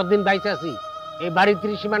 আমি যতদিন বাইচে আছি এই বাড়ির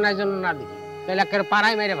ত্রিসীমানার জন্য না দেখি তাহলে একেবারে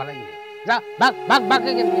পাড়ায় মেরে ভালো দিবে। যা ভাগ ভাগ ভাগ।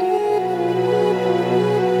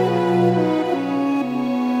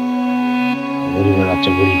 গরিবের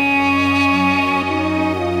বাচ্চা গরিব।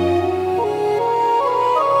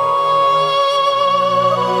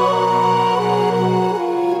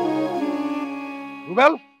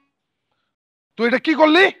 রুবেল, তুই এটা কি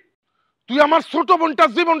করলি? তুই আমার ছোট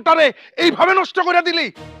বোনটার জীবনটারে এইভাবে নষ্ট করে দিলি।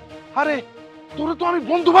 আরে তোরে তো আমি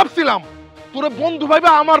বন্ধু ভাবছিলাম, তোরে বন্ধু ভাইবে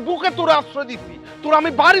আমার বুকে তোরে আশ্রয় দিছি, তোর আমি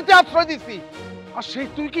বাড়িতে আশ্রয় দিছি, আর সেই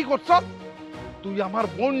তুই কি করছস? তুই আমার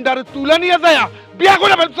বোনটারে তুলে নিয়ে যায় বিয়া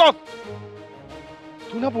করে ফেলছস।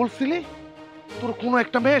 তুই না বলছিলি তোর কোনো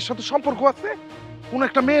একটা মেয়ের সাথে সম্পর্ক আছে, কোন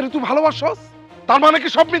একটা মেয়ের তুই ভালোবাসস? তার মানে কি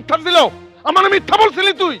সব মিথ্যা ছিল? আমার মিথ্যা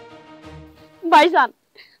বলছিলি তুই? ভাইজান,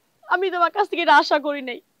 আমি তোমার কাছ থেকে এটা আশা করি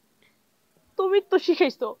নাই। তুমি তো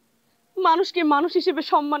শিখাইছো মানুষকে মানুষ হিসেবে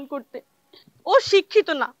সম্মান করতে। ও শিক্ষিত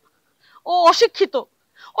না, ও অশিক্ষিত,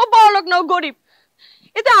 ও বড়লোক না, ও গরিব,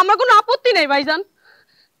 এতে আমার কোনো আপত্তি নেই ভাইজান।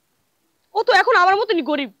 ও তো এখন আমার মতনই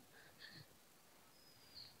গরিব।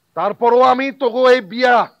 তারপরও আমি তোকে এই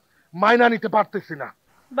বিয়া মাইনা নিতে পারতেছি না।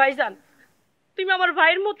 ভাইজান, তুমি আমার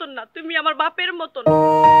ভাইয়ের মতন না, তুমি আমার বাপের মতন।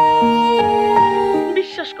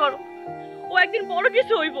 বিশ্বাস করো, ও একদিন বড়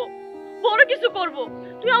কিছু হইব, বড় কিছু করব।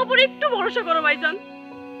 তুমি আমার উপর একটু ভরসা করো ভাইজান।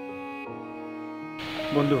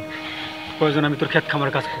 বন্ধু, প্রয়োজন আমি তোর ক্ষেত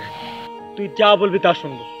খামার কাজ করি, তুই যা বলবি তা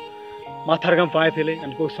শুনবো। মাথার গাম পায়ে ফেলে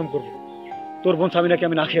আমি পরিশ্রম করবো। তোর বোন সামিনাকে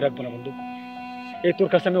আমি না খেয়ে রাখবো না বন্ধু, এই তোর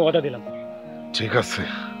কাছে আমি ওয়াদা দিলাম। ঠিক আছে,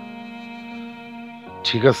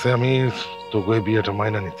 ঠিক আছে, আমি তোকে এই বিয়েটা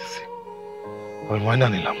মাইনা নিতেছি। আমি মাইনা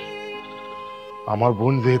নিলাম। আমার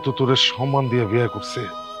বোন যেহেতু তোর সম্মান দিয়ে বিয়ে করছে,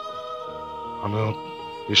 আমি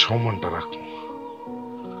এই সম্মানটা রাখবো।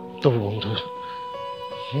 তবে বন্ধু,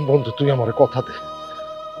 বন্ধু তুই আমার কথা দে,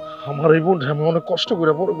 আমার এই বোনটা আমি অনেক কষ্ট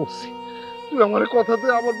করে বড় করছি, তুই আমার কথা দে,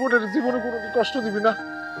 আমার বোনের জীবনে কোনো কষ্ট দিবি না।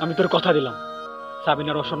 আমি তোর কথা দিলাম,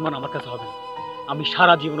 সাবিনার অসম্মান আমার কাছে হবে না, আমি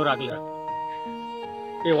সারা জীবনের আগলে রাখবো,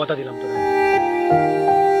 এই ওয়াদা দিলাম তোর।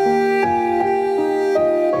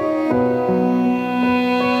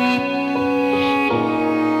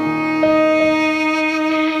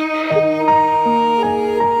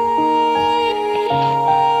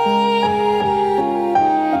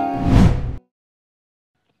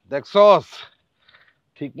 দেখছস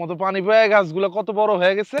ঠিক মতো পানি পেয়ে গাছগুলো কত বড়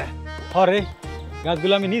হয়ে গেছে। হরে,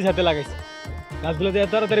 গাছগুলো আমি নিজ হাতে লাগাইছি, গাছগুলো যে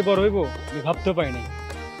এত তাড়াতাড়ি বড় হইব আমি ভাবতেও পারিনি।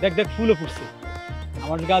 দেখ দেখ, ফুলও ফুটছে,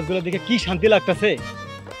 আমার গাছগুলো দেখে কি শান্তি লাগতেছে।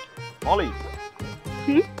 অলি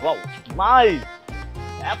ওয়াও নাইস,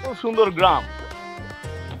 এত সুন্দর গ্রাম।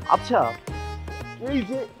 আচ্ছা, এই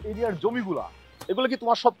যে এরিয়ার জমিগুলা, এগুলো কি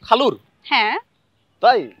তোমার সব খালুর? হ্যাঁ।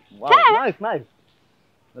 তাই? Wow, nice nice,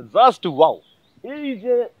 just wow. এই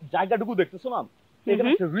যে জায়গাটুকু দেখতেছো না, এখানে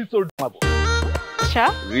একটা রিসোর্ট বানাবো। আচ্ছা,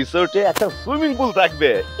 রিসোর্টে একটা সুইমিং পুল থাকবে।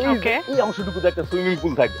 এই অংশটুকুতে একটা সুইমিং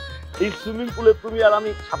পুল থাকবে। এই সুইমিং পুলে তুমি আর আমি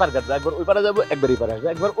সাঁতার কাটবো, একবার ওই পারে যাবো, একবার এই পারে আসবো,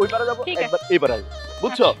 একবার ওই পারে যাবো, একবার এই পারে আসবো,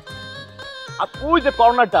 বুঝছো? আর ওই যে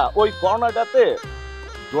কর্নারটা, ওই কর্নারটাতে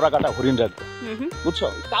জোড়া কাটা হরিণ রাখবে, বুঝছো?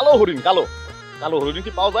 কালো হরিণ, কালো কালো হরিণ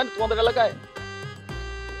কি পাওয়া যায় না তোমাদের এলাকায়?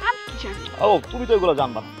 ও, তুমি তো এগুলো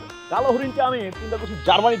জানবা না। কালো হরিণকে আমি চিন্তা করছি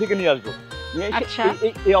জার্মানি থেকে নিয়ে আসবো, নিয়ে এসে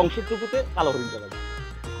এই অংশটুকুতে কালো হরিণটা রাখবো।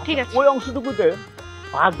 ঠিক আছে, ওই অংশটুকুতে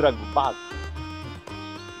বাঘ রাখবো। বাঘ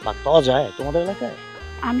বাঘ পাওয়া যায় তোমাদের এলাকায়?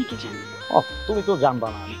 আমি কি জানি? ও, তুমি তো জানবা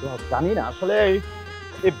না, আমি তো জানি না আসলে।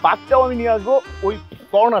 এই বাঘটাও আমি নিয়ে আসবো, ওই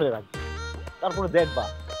কর্নারে রাখবো। তারপরে দেখবা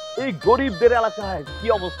এই গরিবদের এলাকায় কি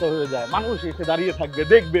অবস্থা হয়ে যায়, মানুষ এসে দাঁড়িয়ে থাকবে,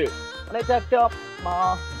 দেখবে। মানে এটা একটা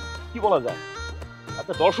কি বলা যায়,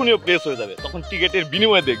 একটা দর্শনীয় প্লেস হয়ে যাবে। তখন টিকেটের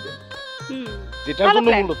বিনিময়ে দেখবে, যেটার জন্য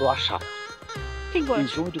মূলত আশা। ঠিক বল,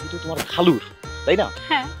 জমিটুকু তো তোমার খালুর, তাই না?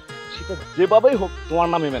 হ্যাঁ। সেটা যেভাবেই হোক তোমার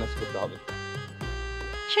নামে ম্যানেজ করতে হবে।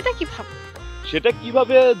 সেটা কিভাবে? সেটা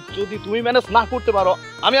কিভাবে যদি তুমি ম্যানেজ না করতে পারো,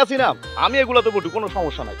 আমি আছি না, আমি এগুলোতে বটু, কোনো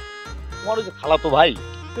সমস্যা নাই। তোমার ওই যে খালাতো ভাই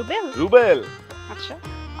রুবেল, রুবেল আচ্ছা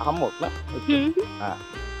আহমদ না, হ্যাঁ,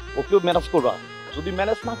 ওকেও ম্যানেজ করবা। যদি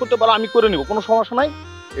ম্যানেজ না করতে পারো আমি করে নিব, কোনো সমস্যা নাই।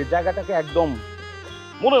 এই জায়গাটাকে একদম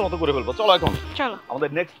মনের মতো করে ফেলবো। চলো এখন চলো আমাদের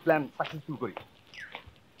নেক্সট প্ল্যান সাকসেসফুল করি।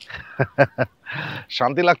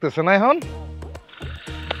 শান্তি লাগতেছে না এখন?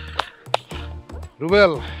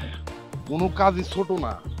 রুবেল, কোনো কাজই ছোট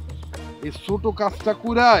না, এই ছোট কাজটা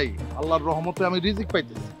কইরাই আল্লাহর রহমতে আমি রিজিক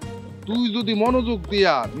পাইতেছি। তুই যদি মনোযোগ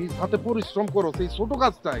দিয়া নিজ হাতে পরিশ্রম করো সেই ছোট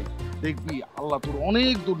কাজটাই, দেখবি আল্লাহ তোর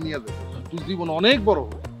অনেক দূর নিয়ে যাবে, তুই জীবন অনেক বড়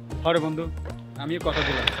হবে। হরে বন্ধু, আমি কথা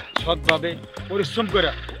দিলাম, সৎভাবে পরিশ্রম করে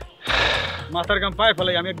মাথার গাম পায়ে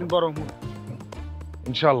ফেলাই আমি একদিন বড় হব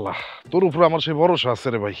ইনশাআল্লাহ। তোর উপরে আমার সেই ভরসা আছে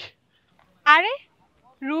রে ভাই। আরে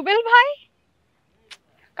রুবেল ভাই,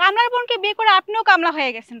 কামলার বোনকে বিয়ে করে আপনিও কামলা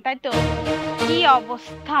হয়ে গেছেন, তাই তো? কি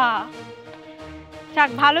অবস্থা! যাক,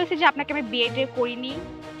 ভালো হয়েছে যে আপনাকে আমি বিয়েটা করিনি,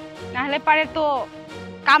 নাহলে পারে তো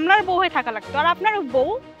কামলার বউ হয়ে থাকা লাগতো। আর আপনার বউ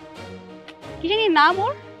কি জানি নাম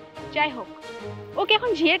ওর, যাই হোক, ওকে এখন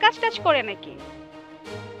ঝিয়ের কাজ টাজ করে নাকি?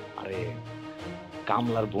 আরে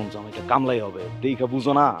কামলার বোন জামাইটা কামলাই হবে, দেখা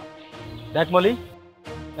বুঝো না? দেখ মলি,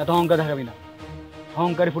 এত অহংকার দেখাবি না,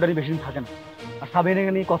 অহংকারী ফুটানি বেশি দিন থাকে না। আর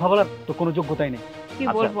সাবিনাকে নিয়ে কথা বলার তো কোনো যোগ্যতাই নেই। কি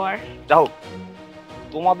বলবো আর। যাও,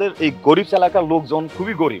 তোমাদের এই গরিব এলাকার লোকজন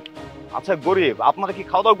খুবই গরিব। আচ্ছা গরিব, আপনারা কি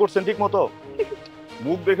খাওয়া দাওয়া করছেন ঠিক মতো?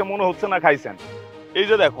 মুখ দেখে মনে হচ্ছে না খাইছেন। এই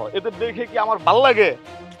যে দেখো, এদের দেখে কি আমার ভালো লাগে?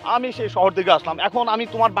 আমি সেই শহর থেকে আসলাম, এখন আমি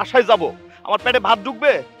তোমার বাসায় যাব, আমার পেটে ভাত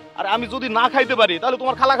ঢুকবে, আর আমি যদি না খাইতে পারি তাহলে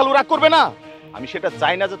তোমার খালা খালু রাগ করবে না? আমি সেটা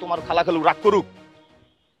চাই না যে তোমার খালা খালু রাগ করুক।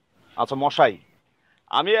 আচ্ছা মশাই,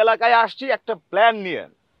 আমি এলাকায় আসছি একটা প্ল্যান নিয়ে।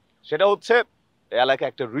 সেটা হচ্ছে এলাকায়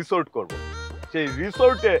একটা রিসোর্ট করব। সেই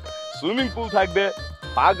রিসোর্টে সুইমিং পুল থাকবে,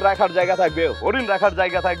 বাঘ রাখার জায়গা থাকবে, হরিণ রাখার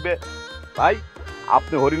জায়গা থাকবে। ভাই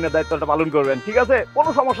আপনি হরিণের দায়িত্বটা পালন করবেন, ঠিক আছে? কোনো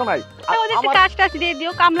সমস্যা নাই।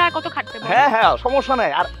 হ্যাঁ হ্যাঁ, সমস্যা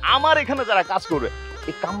নাই। আর আমার এখানে যারা কাজ করবে,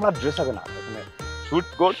 এই কামলার ড্রেস হবে না, এখানে স্যুট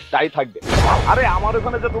কোট টাই থাকবে। আরে আমার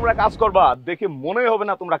ওখানে যে তোমরা কাজ করবা দেখে মনে হবে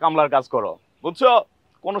না তোমরা কামলার কাজ করো, বুঝছো?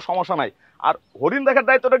 কোনো সমস্যা নাই। আর হরিণ দেখার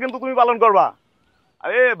দায়িত্বটা কিন্তু তুমি পালন করবা।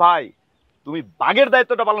 আরে ভাই, তুমি বাঘের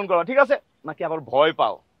দায়িত্বটা পালন করবা, ঠিক আছে? নাকি আবার ভয়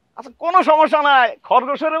পাও? আচ্ছা কোনো সমস্যা নাই,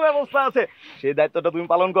 খরগোশেরও ব্যবস্থা আছে, সেই দায়িত্বটা তুমি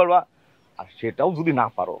পালন করবা। আর সেটাও যদি না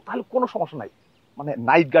পারো তাহলে কোনো সমস্যা নাই, মানে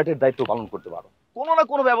নাইট গার্ডের দায়িত্ব পালন করতে পারো। কোনো না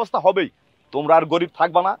কোনো ব্যবস্থা হবেই, তোমরা আর গরিব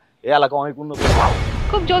থাকবা না, এই এলাকা অনেক উন্নত হবে।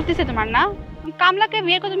 খুব জ্বলতেছে তোমার না? কামলাকে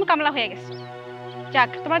বিয়ে করে তুমি কামলা হয়ে গেছো।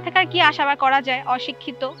 যাক, তোমার থেকে আর কি আশা করা যায়?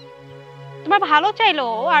 অশিক্ষিত, তোমার ভালো চাইলো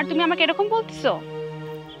আর তুমি আমাকে এরকম বলতেছো।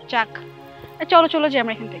 যাক, চলো চলো যে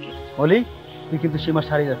আমরা এখান থেকে। অলি, তুই কিন্তু সীমা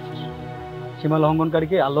ছাড়িয়ে যাচ্ছিস। সীমা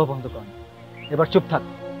লঙ্ঘনকারীকে আল্লাহ বন্ধ করেন। এবার চুপ থাক।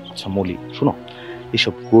 আচ্ছা মলি, শোনো,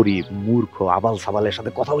 এসব গরিব মূর্খ আবাল সাবালের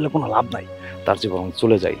সাথে কথা বলে কোনো লাভ নাই, তার যে বরং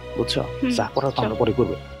চলে যাই, বুঝছো? যা করার আমরা পরে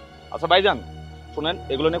করবে। আচ্ছা ভাইজান শুনেন,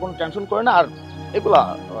 এগুলো নিয়ে কোনো টেনশন করে না। আর এগুলা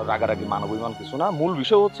রাগারাগি মানবিমান কিছু না, মূল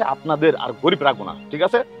বিষয় হচ্ছে আপনাদের আর গরিব রাখবো না, ঠিক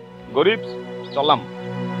আছে? গরিব চললাম।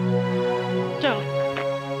 চলো।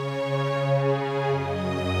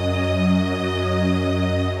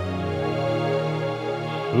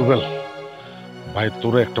 রুবেল ভাই,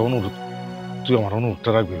 তোর একটা অনুরোধ, তুই আমার অনুরোধটা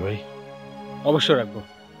রাখবি ভাই। অবশ্যই রাখবো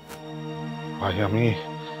ভাই। আমি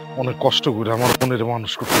অনেক কষ্ট করে আমার বোনের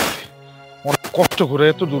মানুষ করতেছি, অনেক কষ্ট করে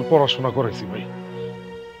এত দূর পড়াশোনা করেছি ভাই।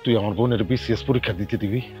 তুই আমার বোনের বিসিএস পরীক্ষা দিতে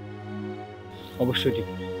দিবি? অবশ্যই ঠিক।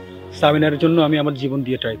 সামিনার জন্য আমি আমার জীবন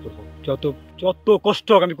দিয়ে ট্রাই করবো, যত যত কষ্ট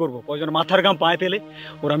হোক আমি করবো। প্রয়োজন মাথার গাম পায়ে পেলে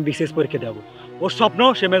ওর আমি বিসিএস পরীক্ষা দেবো। ওর স্বপ্ন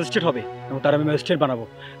সে ম্যাজিস্ট্রেট হবে এবং তার আমি ম্যাজিস্ট্রেট বানাবো,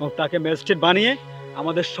 এবং তাকে ম্যাজিস্ট্রেট বানিয়ে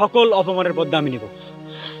আমাদের সকল অপমানের বদলা আমি নিব।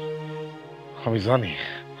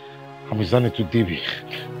 আমি জানি তুই দিবি,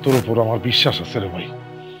 তোর উপর আমার বিশ্বাস আছে রে ভাই।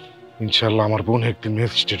 ইনশাল্লাহ আমার বোন একদিন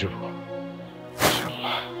ম্যাজিস্ট্রেট হবো,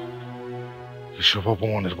 ইনশাল্লাহ এসব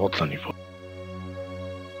অপমানের বদলা নিব।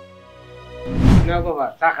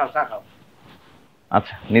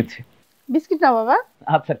 আচ্ছা নিচ্ছি। বিস্কিট না বাবা?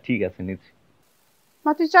 আচ্ছা ঠিক আছে নিচ্ছি।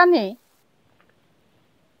 মা তুই চা নে।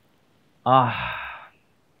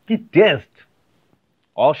 কি টেস্ট,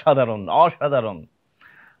 অসাধারণ অসাধারণ।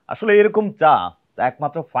 আসলে এরকম চা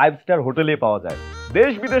একমাত্র 5 স্টার হোটেলে পাওয়া যায়।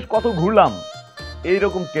 দেশ বিদেশ কত ঘুরলাম,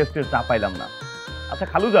 এইরকম টেস্টের চা পাইলাম না। আচ্ছা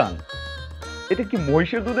খালুজান, এটা কি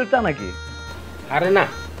মহিষের দুধের চা নাকি? আরে না,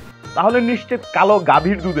 তাহলে নিশ্চয় কালো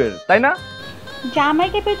গাভীর দুধের, তাই না?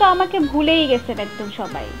 জামাইকে পেয়ে তো আমাকে ভুলেই গেছেন একদম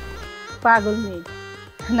সবাই। পাগল মেয়ে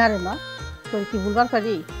না রে মা, তোর কি ভুলবার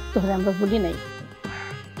পারি? তোরে আমরা ভুলি নাই।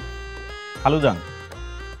 খালুজান,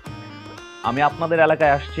 আমি আপনাদের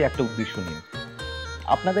এলাকায় আসছি একটা উদ্দেশ্য নিয়ে।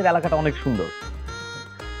 আপনাদের এলাকাটা অনেক সুন্দর,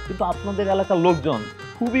 কিন্তু আপনাদের এলাকার লোকজন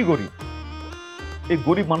খুবই গরিব। এই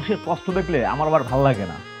গরিব মানুষের কষ্ট দেখলে আমার আবার ভালো লাগে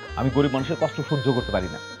না। আমি গরিব মানুষের কষ্ট সহ্য করতে পারি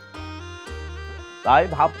না। তাই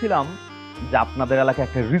ভাবছিলাম যে আপনাদের এলাকায়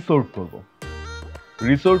একটা রিসোর্ট করব।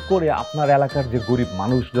 রিসোর্ট করে আপনার এলাকার যে গরিব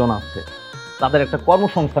মানুষজন আছে তাদের একটা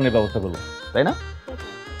কর্মসংস্থানের ব্যবস্থা করব, তাই না?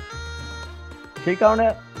 সেই কারণে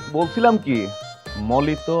বলছিলাম কি,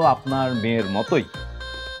 মলি তো আপনার মেয়ের মতোই,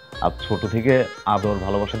 আর ছোট থেকে আদর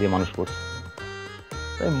ভালোবাসা দিয়ে মানুষ করছে।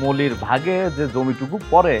 তাই মলির ভাগে যে জমিটুকু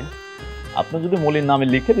পড়ে আপনি যদি মলির নামে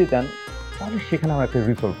লিখে দিতেন, তাহলে সেখানে আমরা একটা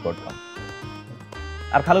রিসোর্ট করতাম।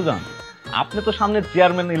 আর খালুজান, আপনি তো সামনে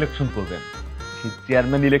চেয়ারম্যান ইলেকশন করবেন। সেই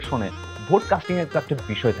চেয়ারম্যান ইলেকশনে ভোট কাস্টিং এর একটা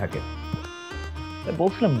বিষয় থাকে।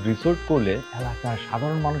 বলছিলাম রিসোর্ট করলে এলাকার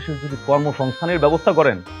সাধারণ মানুষের যদি কর্মসংস্থানের ব্যবস্থা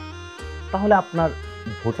করেন, তাহলে আপনার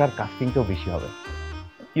ভোটার কাস্টিংটাও বেশি হবে।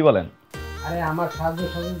 কি বলেন? আরে আমার সাহায্য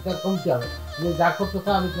সহযোগিতা কমতে হবে, তুমি যা করতে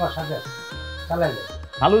চাও আমি তোমার সাথে আছি, চালাই যাও।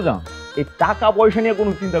 খালুজান, এই টাকা পয়সা নিয়ে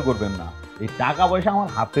কোনো চিন্তা করবেন না। এই টাকা পয়সা আমার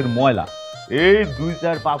হাতের ময়লা। এই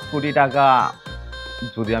 2-4-5 কোটি টাকা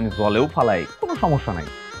যদি আমি জলেও ফালাই কোনো সমস্যা নাই।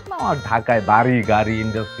 আমার ঢাকায় বাড়ি গাড়ি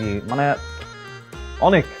ইন্ডাস্ট্রি মানে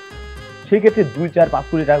অনেক, সেই ক্ষেত্রে 2-4-5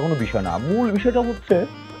 কোটি টাকা কোনো বিষয় না। মূল বিষয়টা হচ্ছে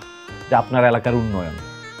যে আপনার এলাকার উন্নয়ন,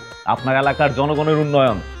 আপনার এলাকার জনগণের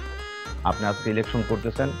উন্নয়ন। আপনি আজকে ইলেকশন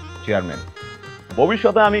করতেছেন চেয়ারম্যান,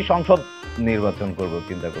 ভবিষ্যতে আমি সংসদ নির্বাচন করব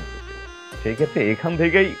চিন্তা করতেছি। সেই ক্ষেত্রে এখান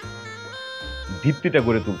থেকেই ভিত্তিটা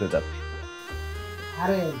গড়ে তুলতে যাচ্ছি।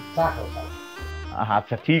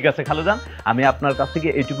 আচ্ছা ঠিক আছে খালুজান, আমি আপনার কাছ থেকে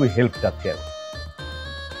এইটুকু হেল্প চাচ্ছি। আর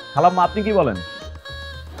খালাম্মা আপনি কি বলেন?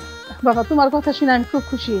 বাবা তোমার কথা শুনে আমি খুব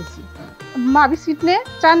খুশি হয়েছি। মা বিস্কিট নে,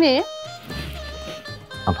 চা নে।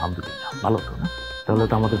 আলহামদুলিল্লাহ, ভালো তো না? তাহলে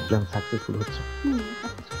তো আমাদের প্ল্যান সাকসেসফুল হচ্ছে।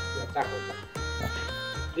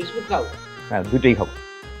 হ্যাঁ, দুইটাই খাবো।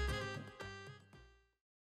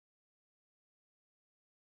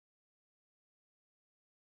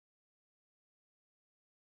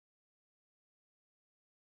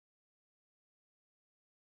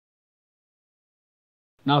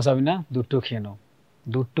 নাও সাবিনা, দুধটুকু খেয়ে নাও।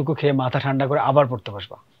 দুধটুকু খেয়ে মাথা ঠান্ডা করে আবার পড়তে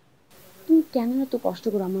বসবা। তুমি কেন এত কষ্ট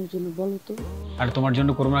করো আমার জন্য বলো তো? আর তোমার জন্য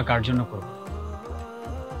করবো না, কার জন্য করবো?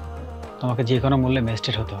 তোমাকে যে কোনো মূল্যে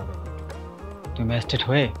ম্যাজিস্ট্রেট হতে হবে। তুমি ম্যাজিস্ট্রেট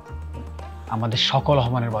হয়ে আমাদের সকল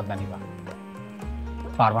অপমানের বদলা নিবা।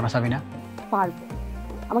 পারবা না সাবিনা? পারবো,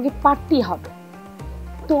 আমাকে পারতেই হবে।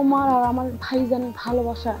 তোমার আর আমার ভাইজানের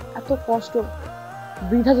ভালোবাসা এত কষ্ট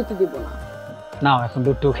বৃথা যেতে দেব না। নাও এখন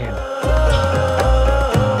দুধটুকু খেয়ে নাও।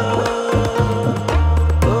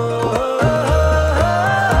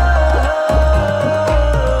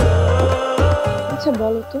 আচ্ছা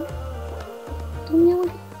বলো তো, তুমি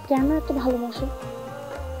আমাকে কেন এত ভালোবাসো?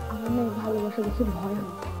 আমার না এই ভালোবাসা দেখে ভয়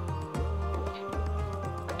হয়।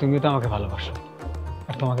 তুমিও তো আমাকে ভালোবাসো,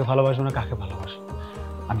 আর তোমাকে ভালোবাসবো না কাকে ভালোবাসো?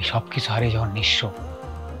 আমি সবকিছু হারিয়ে যখন নিঃস্ব,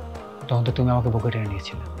 তখন তো তুমি আমাকে বুকে টেনে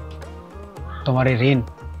নিয়েছিলে। তোমার এই ঋণ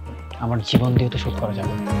আমার জীবন দিয়ে তো শোধ করা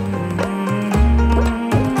যাবে।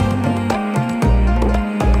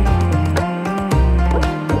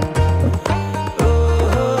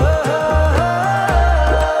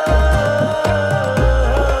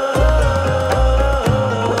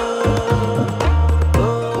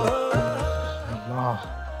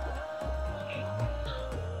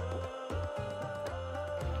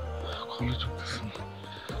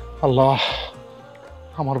 আল্লাহ,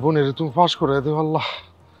 আমার বোনের তুমি পাশ করে দেও। আল্লাহ,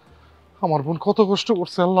 আমার বোন কত কষ্ট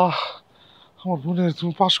করছে। আল্লাহ, আমার বোনের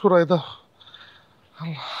তুমি পাশ করাই দাও।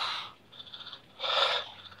 আল্লাহ,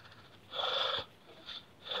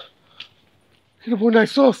 বোন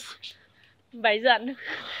আইসোস? ভাইজান,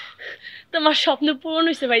 তোমার স্বপ্ন পূরণ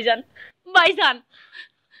হয়েছে ভাইজান। ভাইজান,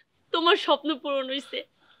 তোমার স্বপ্ন পূরণ হয়েছে,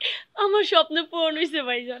 আমার স্বপ্ন পূরণ হয়েছে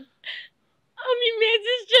ভাইজান। আমি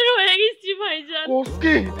ম্যাজিস্ট্রেট হয়ে গেছি ভাইজান।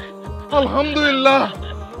 কি? আলহামদুলিল্লাহ,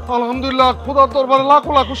 আলহামদুলিল্লাহ, খোদার দরবারে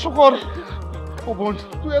লাখো লাখো শুকর। ও বোন,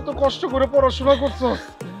 তুই এত কষ্ট করে পড়াশোনা করছস,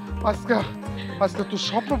 আজকে আজকে তোর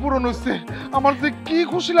স্বপ্ন পূরণ হয়েছে। আমার যে কি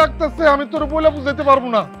খুশি লাগতেছে আমি তোর বলে বুঝাইতে পারবো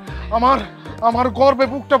না। আমার গর্বে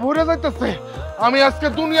বুকটা ভরে যাইতেছে। আমি আজকে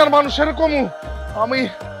দুনিয়ার মানুষের কমু,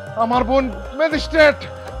 আমার বোন ম্যাজিস্ট্রেট,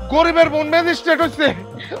 গরিবের বোন ম্যাজিস্ট্রেট হয়েছে।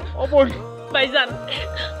 ও বোন ভাইজান,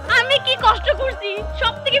 আমি কি কষ্ট করছি?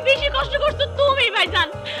 সব থেকে বেশি কষ্ট করছো তুমি ভাইজান।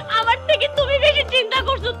 আমার থেকে তুমি বেশি চিন্তা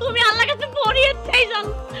করছো। তুমি আল্লাহর কাছে পড়িয়ে চাইজান।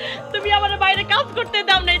 তুমি আমার বাইরে কাজ করতে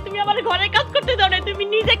দাও নাই, তুমি আমার ঘরে কাজ করতে দাও নাই, তুমি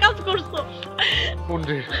নিজে কাজ করছো। বোন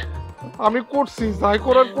রে, আমি করছি, যাই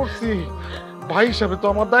করার করছি। ভাই হিসাবে তো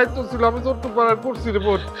আমার দায়িত্ব ছিল, আমি যতটুকু পারার করছি রে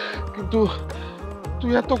বোন। কিন্তু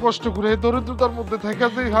তুই এত কষ্ট করে দরিদ্রতার মধ্যে থেকে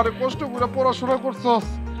যে হারে কষ্ট করে পড়াশোনা করছস,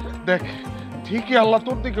 দেখ ঠিকই আল্লাহ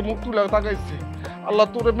তোর দিকে মুখ তুলে তাকাইছে। আল্লাহ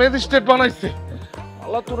তোরে ম্যাজিস্ট্রেট বানাইছে,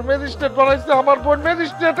 আল্লাহ তোর ম্যাজিস্ট্রেট বানাইছে। আমার বোন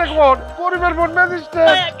ম্যাজিস্ট্রেট, এখন গরিবের বোন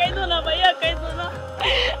ম্যাজিস্ট্রেট। কাইদো না ভাইয়া, কাইদো না।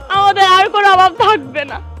 আমাদের আর কোনো অভাব থাকবে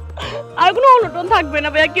না, আর কোনো অনটন থাকবে না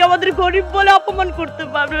ভাইয়া। কি আমাদের গরিব বলে অপমান করতে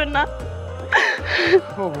পারবে না।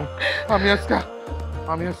 আমি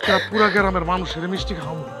আজকে পুরা গ্রামের মানুষের মিষ্টি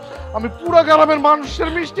খাওয়াবো। আমি পুরা গ্রামের মানুষের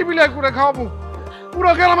মিষ্টি বিলাই করে খাওয়াবো।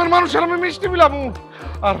 পুরা গ্রামের মানুষের আমি মিষ্টি বিলাবো।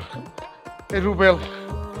 আর এই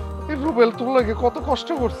রুবেল তোর লাগে কত কষ্ট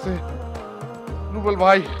করছে। রুবেল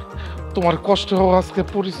ভাই, তোমার কষ্ট আজকে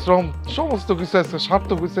পরিশ্রম সমস্ত কিছু আছে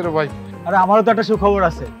সার্থক হয়েছে রে ভাই। আরে আমারও তো একটা সুখবর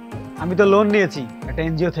আছে, আমি তো লোন নিয়েছি একটা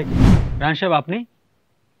এনজিও থেকে। রান সাহেব, আপনি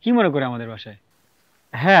কি মনে করে আমাদের বাসায়?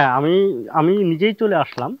 হ্যাঁ, আমি নিজেই চলে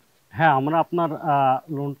আসলাম। হ্যাঁ, আমরা আপনার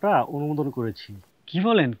লোনটা অনুমোদন করেছি। কি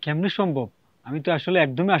বলেন, কেমনে সম্ভব? আমি তো আসলে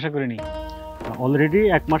একদমই আশা করিনি। অলরেডি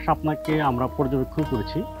 1 মাস আপনাকে আমরা পর্যবেক্ষণ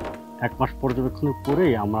করেছি। 1 মাস পর্যবেক্ষণের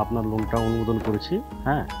পরেই আমরা আপনার লোনটা অনুমোদন করেছি।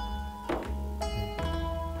 হ্যাঁ,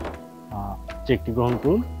 চেকটি গ্রহণ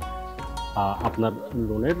করুন, আপনার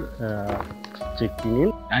লোনের চেকটি নিন।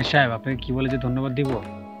 রান সাহেব, আপনাকে কি বলে যে ধন্যবাদ দিব?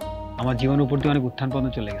 আমার জীবনের উপর দিয়ে অনেক উত্থান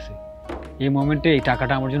পতন চলে গেছে। এই মোমেন্টে এই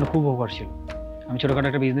টাকাটা আমার জন্য খুব উপকার ছিল। আমি ছোটখাটো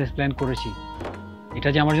একটা বিজনেস প্ল্যান করেছি, এটা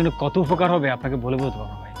যে আমার জন্য কত উপকার হবে আপনাকে বলে বলতে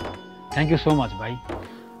পারবো ভাই। থ্যাংক ইউ সো মাচ ভাই।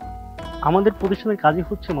 আমাদের প্রতিষ্ঠানের কাজই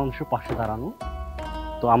হচ্ছে মানুষের পাশে দাঁড়ানো,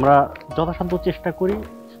 তো আমরা যথাসাধ্য চেষ্টা করি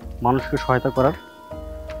মানুষকে সহায়তা করার।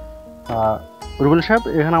 রুবেল সাহেব,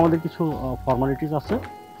 এখানে আমাদের কিছু ফর্মালিটিস আছে,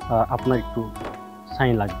 আপনার একটু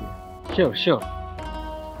সাইন লাগবে। Sure sure.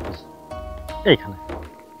 এখানে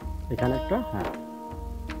একটা, হ্যাঁ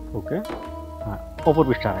ওকে, হ্যাঁ অপর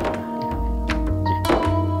পৃষ্ঠা আরেকটা,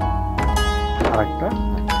 আরেকটা।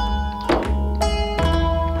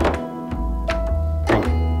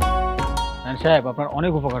 সাহেব আপনার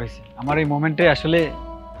অনেক উপকার হয়েছে। আমার এই মোমেন্টে আসলে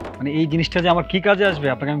মানে এই জিনিসটা যে আমার কি কাজে আসবে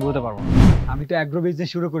আপনাকে আমি বলতে পারবো না। আমি তো অ্যাগ্রো বিজনেস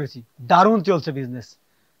শুরু করেছি, দারুণ চলছে বিজনেস।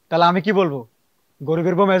 তাহলে আমি কি বলবো,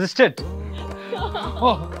 গরিবের বউ ম্যাজিস্ট্রেট।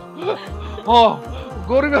 ও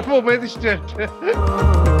গরিবের বউ ম্যাজিস্ট্রেট।